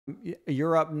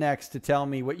you're up next to tell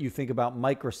me what you think about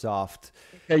Microsoft.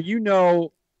 Okay,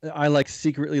 I like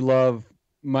secretly love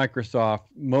Microsoft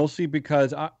mostly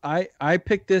because I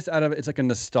picked this out of it's like a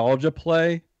nostalgia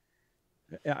play.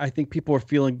 I think people are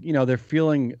feeling, they're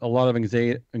feeling a lot of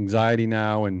anxiety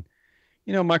now, and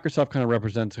Microsoft kind of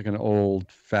represents like an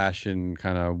old-fashioned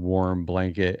kind of warm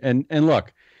blanket. And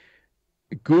look,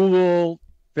 Google,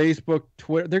 Facebook,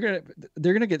 Twitter,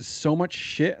 they're gonna get so much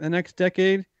shit in the next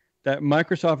decade that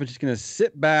Microsoft is just gonna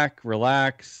sit back,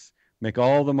 relax, make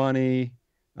all the money.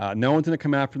 No one's gonna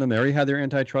come after them. They already had their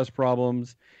antitrust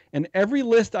problems. And every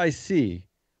list I see,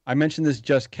 I mentioned this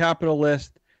Just Capital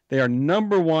list. They are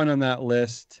number one on that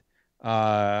list.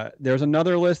 There's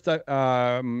another list,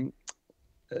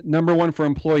 number one for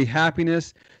employee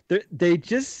happiness.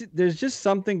 There's just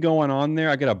something going on there.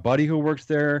 I got a buddy who works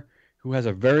there who has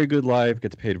a very good life,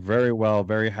 gets paid very well,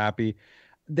 very happy.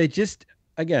 They just,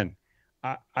 again,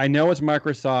 I know it's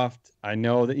Microsoft. I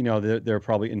know that, they're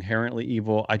probably inherently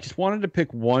evil. I just wanted to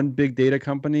pick one big data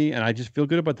company, and I just feel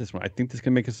good about this one. I think this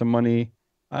can make us some money.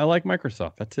 I like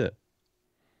Microsoft. That's it.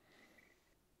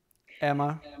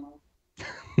 Emma.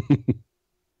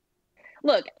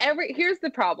 Look, here's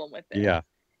the problem with this. Yeah.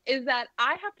 Is that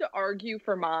I have to argue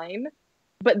for mine,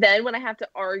 but then when I have to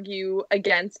argue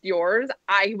against yours,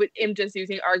 am just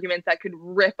using arguments that could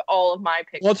rip all of my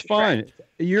picks. Well, it's fine.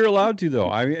 You're allowed to,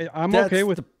 though. I'm okay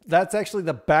with. That's actually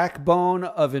the backbone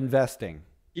of investing.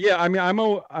 Yeah, I mean, I'm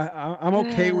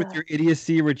okay with your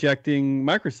idiocy rejecting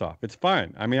Microsoft. It's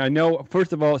fine. I mean, I know,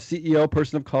 first of all, CEO,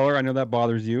 person of color, I know that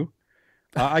bothers you.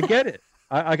 I get it.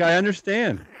 I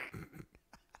understand.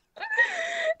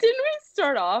 Didn't we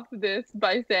start off this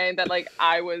by saying that like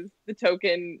I was the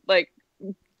token like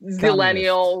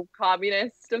zillennial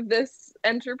communist of this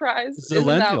enterprise?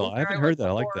 Zillennial. I haven't heard that.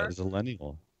 I like that.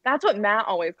 Zillennial. That's what Matt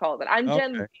always calls it. I'm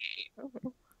Gen Z.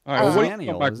 All right. Well, what do you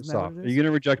think about Microsoft? Are you going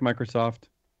to reject Microsoft?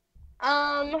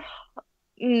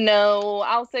 No.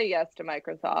 I'll say yes to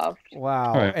Microsoft.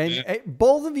 Wow. Right. And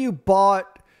both of you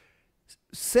bought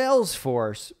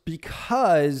Salesforce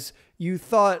because you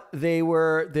thought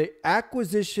the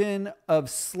acquisition of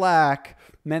Slack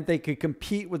meant they could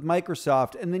compete with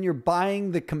Microsoft, and then you're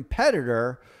buying the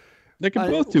competitor. They can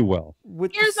both do well.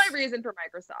 Here's my reason for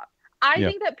Microsoft. I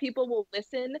think that people will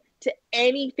listen to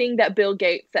anything that Bill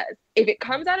Gates says. If it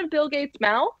comes out of Bill Gates'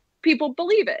 mouth, people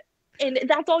believe it. And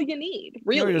that's all you need,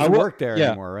 really. He doesn't work there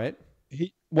anymore, right?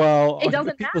 It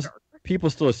doesn't matter.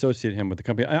 People still associate him with the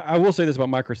company. I will say this about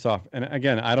Microsoft, and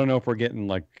again, I don't know if we're getting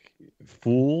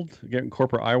fooled, getting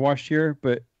corporate eyewash here,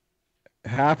 but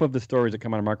half of the stories that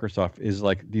come out of Microsoft is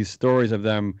like these stories of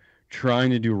them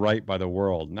trying to do right by the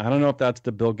world. And I don't know if that's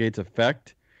the Bill Gates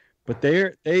effect, but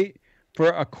they for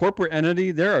a corporate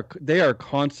entity, they are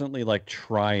constantly like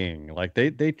trying, like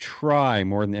they try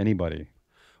more than anybody.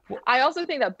 I also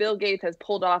think that Bill Gates has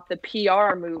pulled off the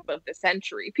PR move of the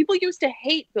century. People used to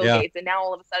hate Bill Gates, and now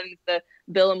all of a sudden it's the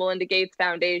Bill and Melinda Gates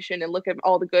Foundation, and look at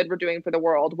all the good we're doing for the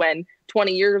world, when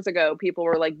 20 years ago people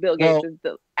were like, Bill Gates is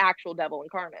the actual devil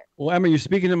incarnate. Well, Emma, you're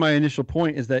speaking to my initial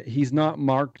point, is that he's not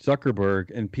Mark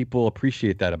Zuckerberg, and people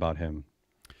appreciate that about him.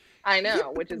 I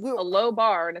know, which is a low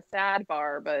bar and a sad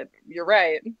bar, but you're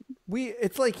right.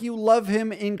 It's like you love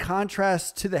him in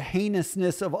contrast to the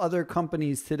heinousness of other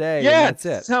companies today. Yeah, and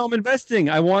that's how I'm investing.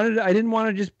 I didn't want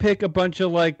to just pick a bunch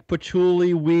of like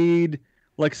patchouli weed,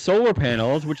 like solar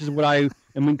panels, which is what I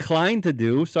am inclined to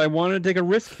do. So I wanted to take a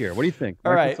risk here. What do you think?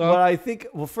 All right.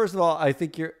 Well, first of all, I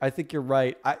think you're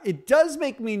right. It does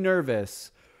make me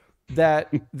nervous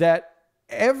that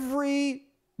every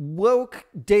woke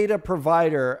data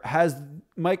provider has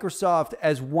Microsoft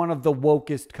as one of the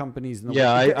wokest companies in the world.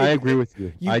 Yeah, I agree with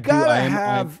you.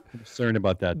 I'm concerned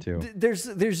about that too.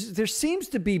 There seems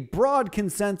to be broad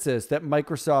consensus that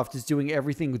Microsoft is doing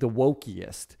everything the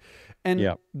wokiest.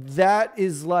 And that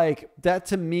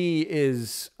to me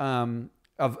is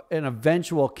of an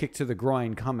eventual kick to the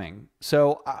groin coming.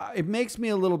 So it makes me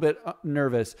a little bit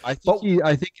nervous. I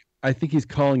think he's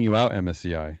calling you out,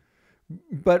 MSCI.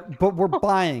 But we're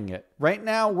buying it right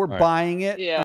now. We're buying it. Yeah.